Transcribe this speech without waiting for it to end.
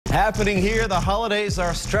Happening here, the holidays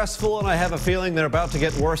are stressful, and I have a feeling they're about to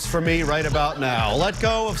get worse for me right about now. Let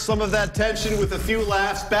go of some of that tension with a few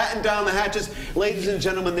laughs, batten down the hatches. Ladies and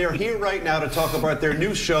gentlemen, they're here right now to talk about their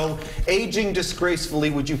new show, Aging Disgracefully.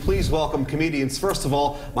 Would you please welcome comedians? First of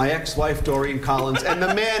all, my ex-wife, Doreen Collins, and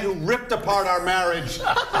the man who ripped apart our marriage,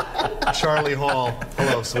 Charlie Hall.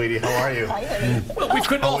 Hello, sweetie. How are you? Hi. Well, we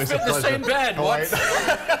couldn't all fit in the same bed. What?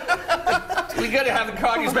 We got to have the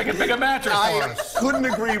Coggies make a bigger mattress for us. I couldn't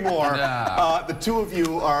agree more. The two of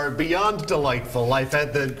you are beyond delightful. I've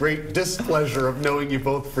had the great displeasure of knowing you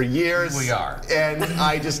both for years. We are. And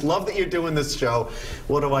I just love that you're doing this show.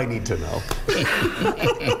 What do I need to know?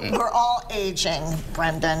 We're all aging,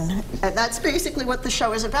 Brendan. And that's basically what the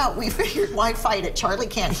show is about. We figured, why fight it? Charlie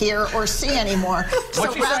can't hear or see anymore.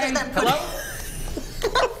 What's she saying? Hello?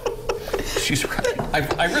 She's right.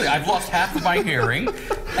 I've lost half of my hearing,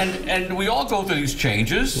 and we all go through these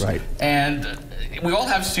changes, right? And we all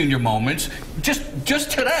have senior moments.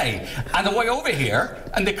 Just today, on the way over here,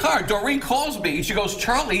 in the car, Doreen calls me, and she goes,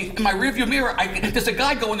 "Charlie, in my rearview mirror, there's a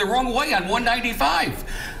guy going the wrong way on 195."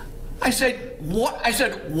 I said, "What?" I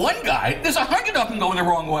said, "One guy? There's 100 of them going the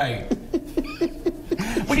wrong way."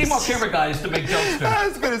 We need more camera guys to make jokes to. I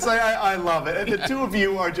was going to say, I love it. And the two of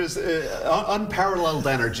you are just unparalleled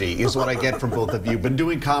energy is what I get from both of you. Been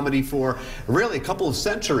doing comedy for really a couple of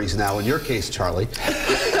centuries now, in your case, Charlie.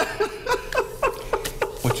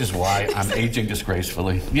 Which is why I'm aging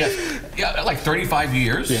disgracefully. Yes, yeah, like 35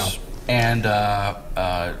 years. Yeah. And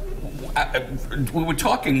we were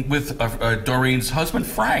talking with Doreen's husband,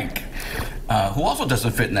 Frank, who also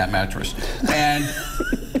doesn't fit in that mattress.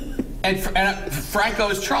 And Frank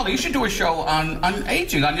goes, "Charlie, you should do a show on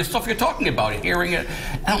aging, on your stuff you're talking about, hearing it."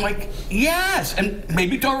 And I'm like, "Yes," and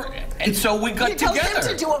maybe Doreen. And so we got together. You told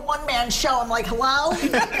him to do a one-man show. I'm like, "Hello?"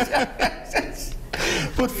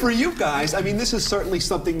 But for you guys, I mean, this is certainly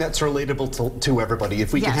something that's relatable to everybody.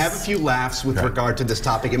 If we can have a few laughs with regard to this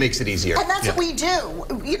topic, it makes it easier. And that's what we do.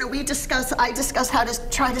 You know, I discuss how to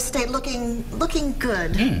try to stay looking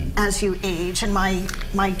good as you age, and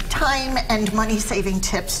my time and money-saving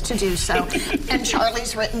tips to do so. And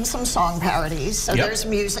Charlie's written some song parodies, so there's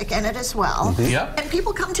music in it as well. And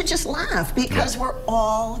people come to just laugh because we're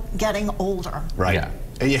all getting older. Right. Yeah.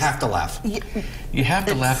 And you have to laugh. You have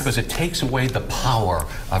to laugh because it takes away the power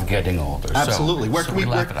of getting older. Absolutely. So, where can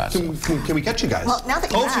we catch you guys? Well, now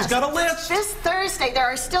that you she's got a list. This Thursday, there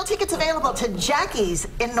are still tickets available to Jackie's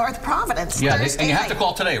in North Providence. Yeah, and you have to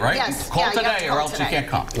call today, right? Yes. Call today or else you can't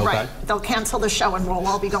come. Okay. Right. They'll cancel the show and we'll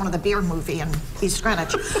all be going to the beer movie in East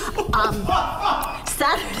Greenwich.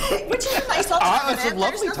 Saturday, which is a nice alternative. It's a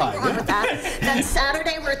lovely There's time. nothing wrong with that. Then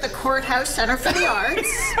Saturday, we're at the Courthouse Center for the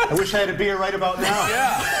Arts. I wish I had a beer right about now.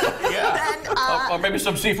 Yeah. Then, or maybe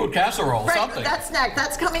some seafood casserole, something. That's next.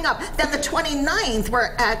 That's coming up. Then the 29th,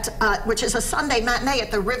 we're at, which is a Sunday matinee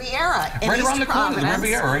at the Riviera in right East around the corner, the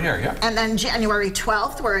Riviera, right here, yeah. And then January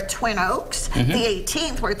 12th, we're at Twin Oaks. The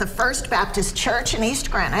 18th, we're at the First Baptist Church in East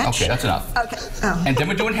Greenwich. Okay, that's enough. Okay. And then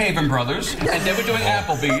we're doing Haven Brothers, and then we're doing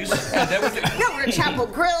Applebee's, and then we're doing... No, we're at Chapel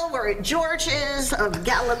Grill, we're at George's of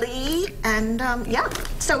Galilee, and yeah.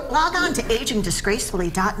 So log on to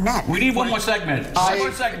agingdisgracefully.net. We need one more segment. One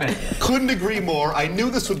more segment. Couldn't agree more. I knew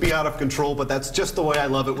this would be out of control, but that's just the way I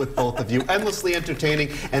love it with both of you. Endlessly entertaining,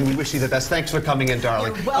 and we wish you the best. Thanks for coming in,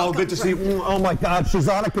 darling. You're welcome. Oh, good to see you. Oh, my God, she's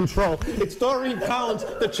out of control. It's Doreen Collins.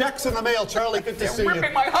 The check's in the mail. Charlie, good to see you. You're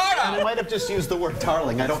ripping my heart out. And I might have just used the word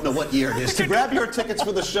darling. I don't know what year it is. To grab your tickets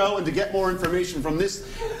for the show and to get more information from this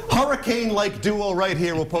hurricane-like duo right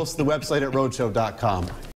here, we'll post the website at rhodeshow.com.